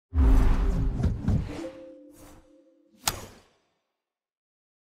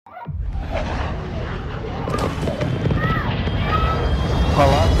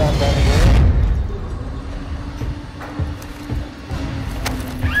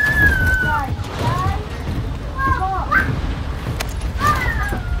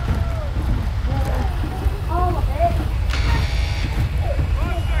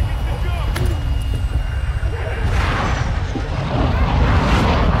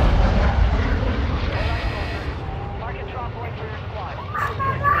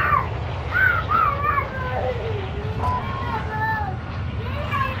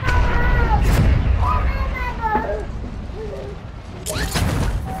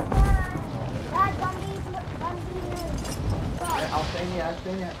I'll stay in here,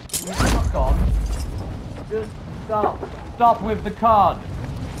 stay in here. You're not gone. Just stop. Stop with the card.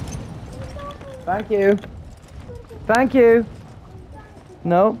 Thank you. Thank you.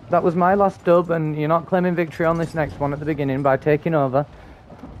 No, that was my last dub, and you're not claiming victory on this next one at the beginning by taking over.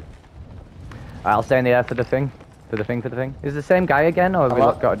 I'll stay in the air for the thing. For the thing. Is it the same guy again, or have we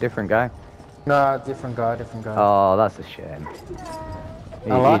got a different guy? No, different guy, different guy. Oh, that's a shame.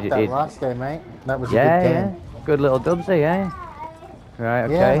 I liked that last game, mate. That was a good game. Yeah. Good little dubsy, yeah. Right,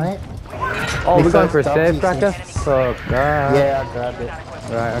 okay. Yeah, mate. Oh, we're going for a save cracker? Fuck that. Yeah, I grabbed it.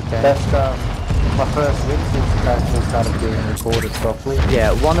 Right, okay. That's my first win since it actually started being recorded properly.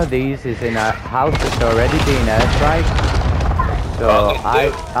 Yeah, one of these is in a house that's already been airstrike. So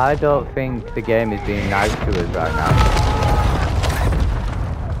I don't think the game is being nice to us right now.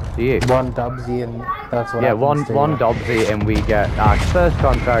 Do you? One dubsy and that's what. Yeah, one dubsy and we get our first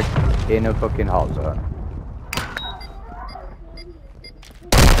contract in a fucking hot zone.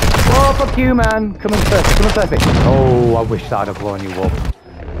 Oh, fuck you, man! Come on, perfect. Oh, I wish I'd have blown you up.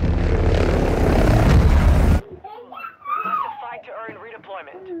 Fight to earn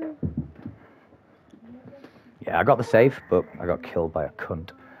redeployment. Yeah, I got the safe, but I got killed by a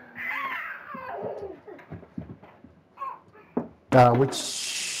cunt.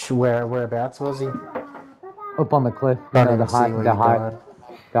 Whereabouts was he? Up on the cliff. No, the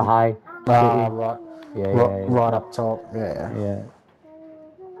high. Right. Yeah, right up top. Yeah. Yeah.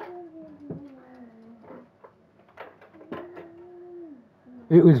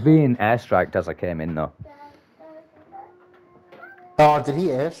 It was being airstriked as I came in, though. Oh, did he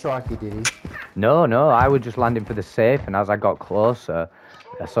airstrike you, did he? No, I was just landing for the safe, and as I got closer,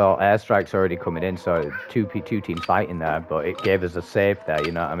 I saw airstrikes already coming in, so two teams fighting there, but it gave us a safe there,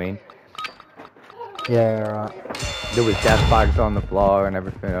 you know what I mean? Yeah, right. There was death bags on the floor and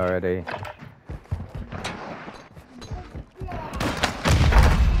everything already.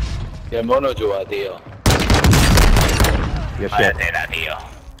 Yeah, mono jual deal. Your shit. Deal.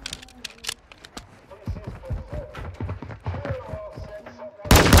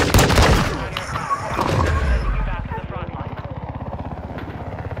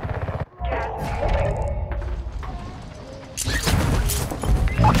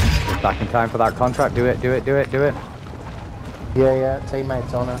 Back in time for that contract. Do it. Yeah,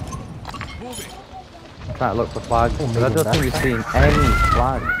 teammates on it. I'm trying to look for flags. But I don't think we've seen any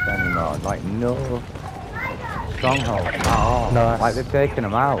flags anymore. Like, no stronghold at all. Nice. Like, they've taken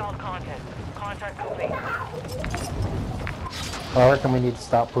them out. I reckon we need to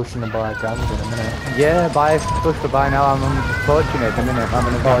start pushing to buy guns in a minute. Yeah, push to buy now. I'm unfortunate at the minute. I'm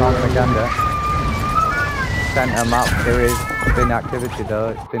having a propaganda. Center map, there is activity though,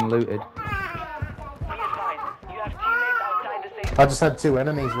 it's been looted. I just had two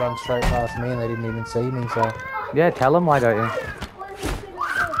enemies run straight past me and they didn't even see me, so... Yeah, tell them, why don't you?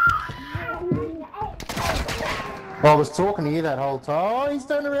 Well, I was talking to you that whole time. Oh, he's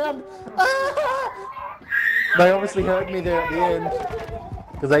turned around! Ah! They obviously heard me there at the end.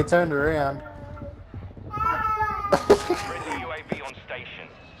 Because they turned around.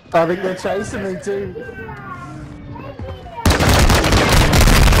 I think they're chasing me too.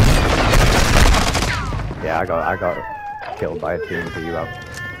 Yeah, I got killed by a team for you out.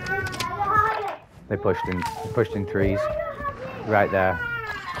 They pushed in threes. Right there.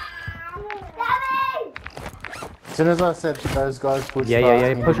 As soon as I said those guys pushed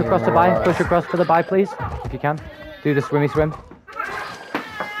Yeah. Push across the buy. Push across for the buy, please. If you can. Do the swimmy swim.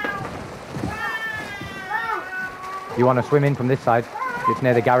 You want to swim in from this side. It's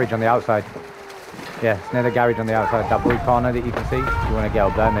near the garage on the outside. Yeah, it's near the garage on the outside. That blue corner that you can see. You want to get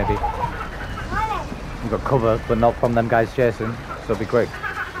up there, maybe. You've got cover, but not from them guys chasing. So be quick.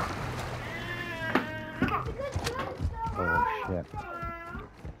 Oh, shit.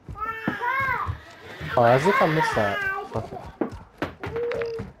 Oh, as if I missed that.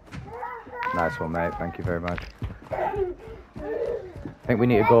 Nice one, mate. Thank you very much. I think we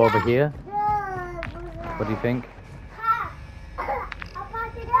need to go over here. What do you think?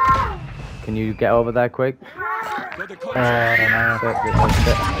 Can you get over there quick? I don't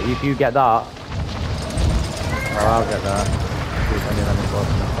know. If you get that, well, I'll get that.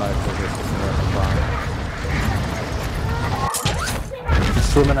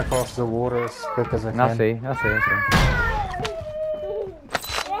 Swimming across the water as quick as I can. I see.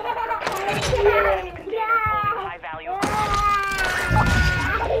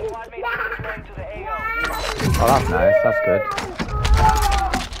 Oh, that's nice. That's good.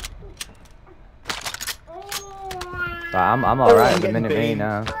 Right, I'm alright at the minute, me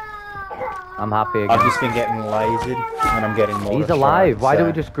now. I'm happy again. I've just been getting lasered and I'm getting more. He's alive. Why do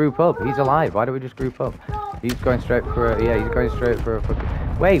we just group up? He's alive. Why do we just group up? He's going straight for a, yeah, he's going straight for a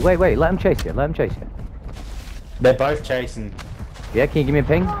fucking... Wait, let him chase you, let him chase you. They're both chasing. Yeah, can you give me a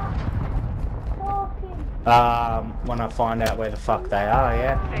ping? When I find out where the fuck they are,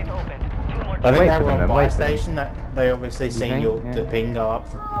 yeah. Safe open. 2 more I think Wait they for were them, on buy wait for them. station. That they obviously seen think? your Yeah. the ping go up.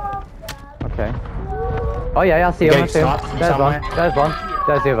 Okay. Oh yeah, I see him, I Getting see him. sniped from There's one, somewhere. there's one,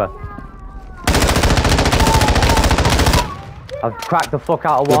 there's the other. I've cracked the fuck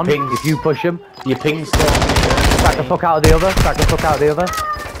out of Your one, ping's- if you push him. Your ping's still. Crack the fuck out of the other, crack the fuck out of the other.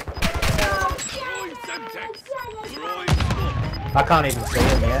 I can't even see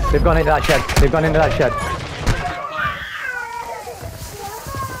him yet. They've gone into that shed, they've gone into that shed.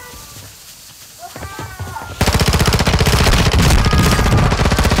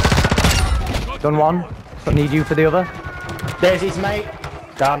 Done one, so need you for the other. There's his mate.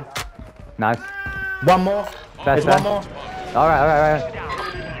 Done. Nice. One more. That's There's one fair. more. Alright.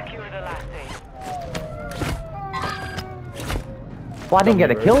 down. Secure the last safe. Well, I didn't get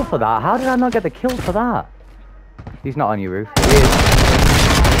the kill for that. How did I not get the kill for that? He's not on your roof. He is.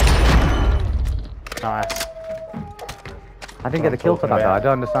 Nice. I didn't get the kill for that though. I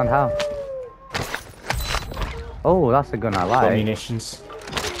don't understand how. Oh, that's the gun I Got like. munitions.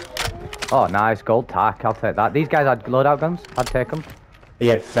 Oh, nice. Gold tack. I'll take that. These guys had loadout guns. I'd take them. He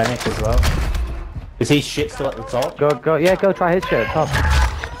had Fennec as well. Is his shit still at the top? Go. Yeah, go try his shit. Top.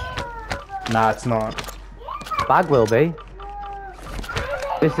 Nah, it's not. Bag will be.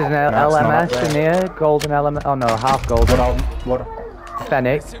 This is an No, it's not up LMS there. in here. Golden element. Oh no, half golden. What?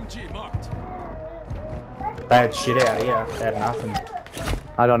 Fennec. They had shit out here. They had nothing.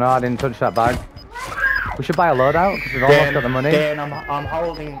 I don't know. I didn't touch that bag. We should buy a loadout because we've almost got the money. Dan, I'm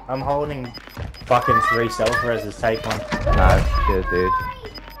holding fucking 3 self-reses. Take one. Nice. Cheers, dude.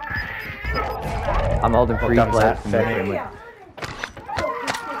 I'm holding free guns plates that, from Fennec? this.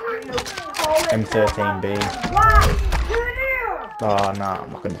 M13B. Oh no,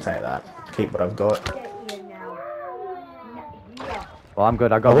 I'm not gonna take that. Keep what I've got. Well, I'm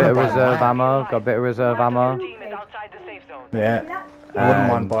good. I got a I bit of wouldn't buy reserve mine. ammo. Got a bit of reserve ammo. Team is outside the safe zone. Yeah. I wouldn't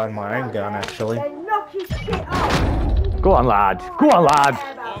mind buying my own gun actually. Go on, lad. Go on, lad.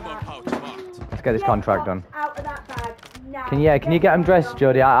 Let's get this contract done. Can you get them dressed,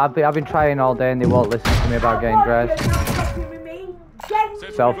 Jody? I've been trying all day and they won't listen to me about getting dressed.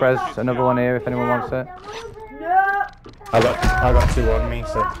 Self-res, another one here if anyone wants it. I got 2 on me,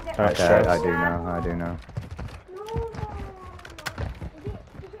 so alright, Okay, stress. I do know.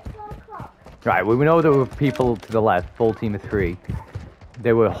 Right, well, we know there were people to the left, full team of 3.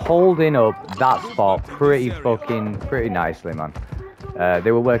 They were holding up that spot pretty nicely, man.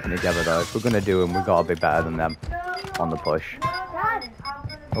 They were working together though. If we're gonna do them, we've got to be better than them on the push.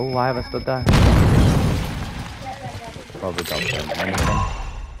 Oh, why have I stood there? Probably got them. Anything?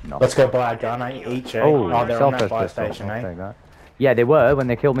 No. Let's go buy a gun each, eh? Oh, They're on that self-res buy pistol. station, I'll eh? take that. Yeah, they were when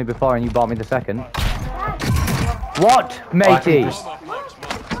they killed me before and you bought me the second. What, matey?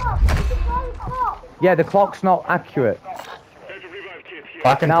 Yeah, the clock's not accurate.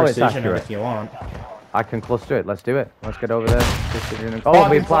 I can Now it's precision it accurate. if you want. I can cluster it. Let's do it. Let's get over there. Oh, Oh,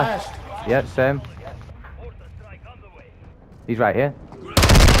 I've we been flashed. flashed. Yeah, same. He's right here.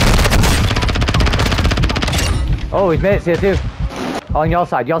 Oh, his mate's here too. Oh, on your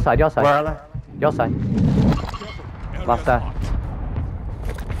side. Where are they? Your side. Last there.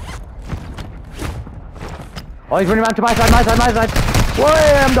 Oh, he's running around to my side. Whoa,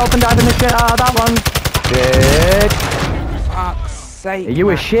 I'm dolphin diving the shit out of that one. Shit. Fuck's sake. You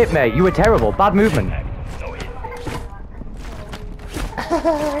were shit, mate. You were terrible. Bad movement.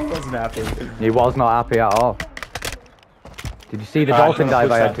 He wasn't happy. He was not happy at all. Did you see the Alright, dolphin gonna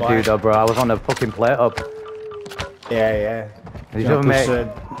dive I push had to that do back. though, bro? I was on the fucking plate up. Yeah. These You other know, mate.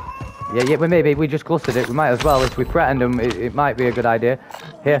 push Yeah, well, maybe we just clustered it. We might as well. If we threatened them, it might be a good idea.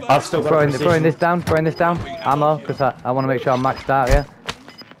 Here, I've still got throwing precision. this down. Ammo, because I want to make sure I'm maxed out here.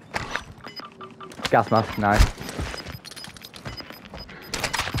 Gas mask, nice.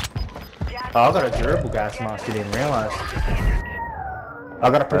 Oh, I got a durable gas mask, you didn't realise. I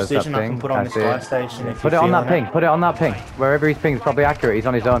got a Where's that precision I can ping? put on I this see buy it. station if Put it you're on that feeling ping. Put it on that ping. Wherever he's ping's probably accurate. He's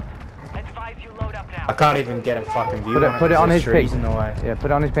on his own. Advise you load up now. I can't even get a fucking view Put on it. Put it on his trees ping. in the way. Yeah, put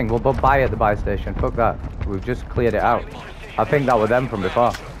it on his ping. We'll buy at the buy station. Fuck that. We've just cleared it out. I think that was them from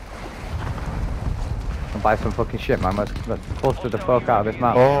before. And buy some fucking shit, man. Let's cluster the fuck out of this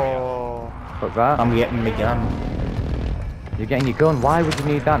map. Oh, Fuck that. I'm getting my gun. You're getting your gun. Why would you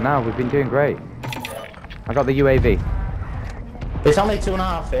need that now? We've been doing great. I got the UAV. It's only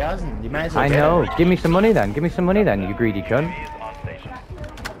 2,500. You may as well I get know. it. Give me some money then. You greedy cunt.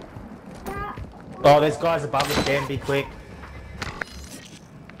 Oh, there's guys above us, Dan. Be quick.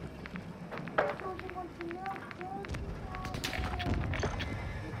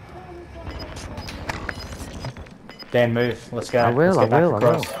 Dan, move. Let's go. I will, Let's get back I will.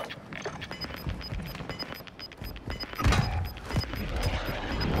 across.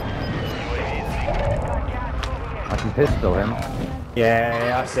 I can pistol him.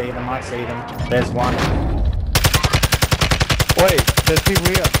 Yeah, I see them. I see them. There's one. Wait, there's people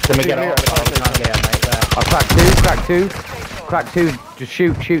here. Can we get out? Oh, we can't get out, mate. There. I cracked two. Just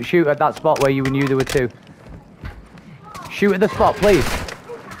shoot at that spot where you knew there were two. Shoot at the spot, please.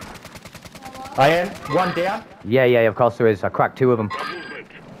 I am. One down. Yeah, of course there is. I cracked two of them.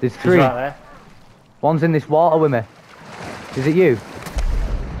 There's He's three. right there. One's in this water with me. Is it you?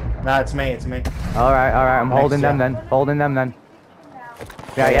 No, it's me. It's me. Alright, I'm Next holding them down. then. Holding them then.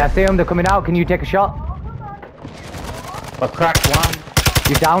 Yeah, I see them. They're coming out. Can you take a shot? I cracked one.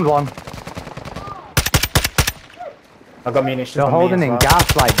 You downed one. I got munitions. They're on me holding as in well.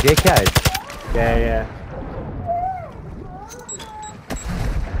 gas like dickheads. Yeah.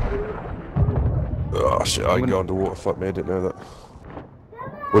 Oh shit, I can go underwater. Fuck me, I didn't know that.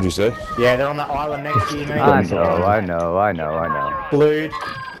 What'd you say? Yeah, they're on that island next to you, mate. I know. Blued.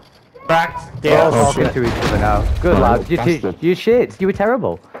 Cracked. They're all Down. talking to each other now. Good lads. You shits. You were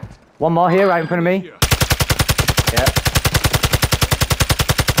terrible. One more here, right in front of me. Yeah.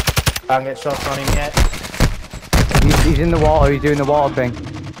 Can't get shots on him yet. He's in the water. He's doing the water thing.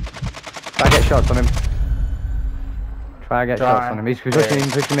 Try to get shots on him. Shots on him. He's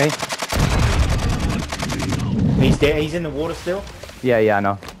pushing me. He's dead. He's in the water still. Yeah, I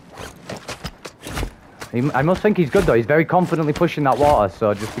know. I must think he's good though. He's very confidently pushing that water,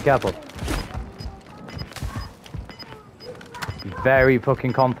 so just be careful. He's very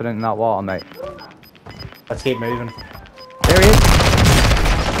fucking confident in that water, mate. Let's keep moving. There he is.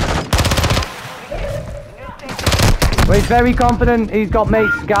 Well, he's very confident. He's got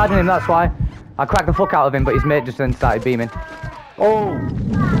mates guarding him, that's why. I cracked the fuck out of him, but his mate just then started beaming. Oh!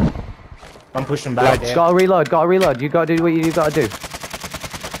 I'm pushing back. Right, gotta reload. You gotta do what you gotta do.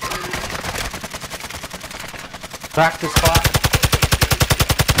 Practice spot.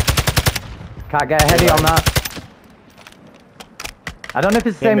 Can't get a heady on that. I don't know if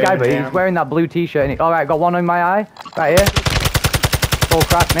it's the same guy, but he's wearing that blue t-shirt. Alright, got one in my eye. Right here. Full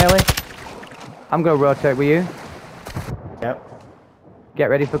crack, nearly. I'm gonna rotate with you. Yep. Get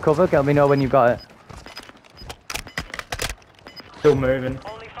ready for cover. Let me know when you've got it. Still moving.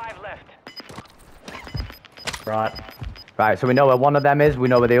 Only 5 left. Right. Right, so we know where one of them is. We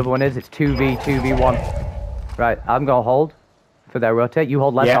know where the other one is. It's 2v1. Right, I'm gonna hold for their rotate. You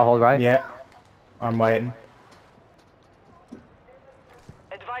hold left, I'll hold right. Yeah. I'm waiting.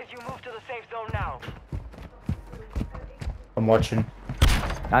 Advise you move to the safe zone now. I'm watching.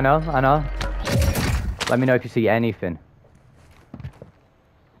 I know. Let me know if you see anything.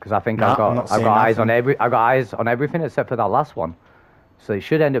 Because I think I've got eyes on everything except for that last one. So it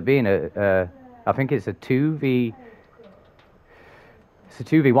should end up being I think it's a 2v. It's a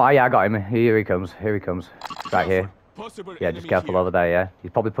 2v1. Yeah, I got him. Here he comes. Right here. Yeah, just careful over there, yeah.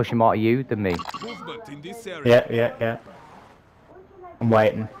 He's probably pushing more to you than me. Yeah. I'm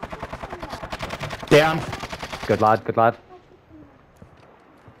waiting. Down. Good lad.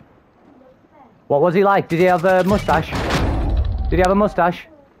 What was he like? Did he have a mustache?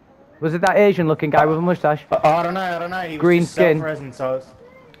 Was it that Asian looking guy with a mustache? I don't know. He was Green just skin. self-resin, so it's...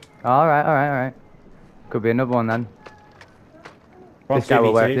 Alright. Could be another one then. This guy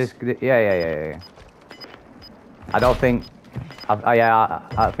will wear this. Yeah. I don't think.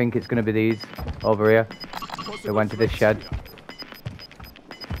 I think it's gonna be these over here. They went to this shed.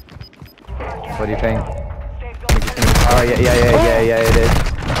 What do you think? Oh yeah, it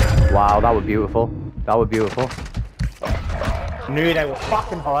is. Wow, that was beautiful. Knew they were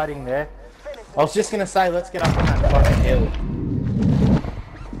fucking hiding there. I was just gonna say, let's get up on that fucking hill.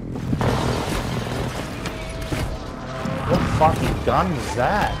 What fucking gun was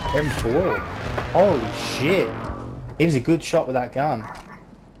that? M4. Holy shit. He was a good shot with that gun.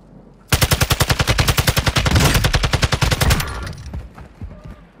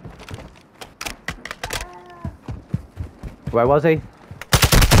 Where was he?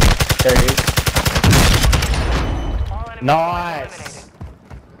 There he is. Nice.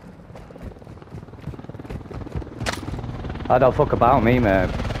 I don't fuck about me, man.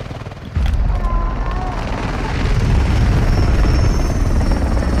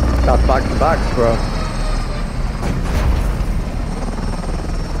 That's back to backs, bro.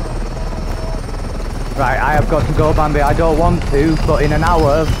 Right, I have got to go, Bambi. I don't want to, but in an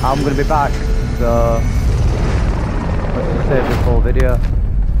hour, I'm going to be back. So, let's save the full video.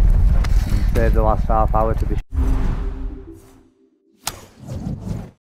 And save the last half hour to be...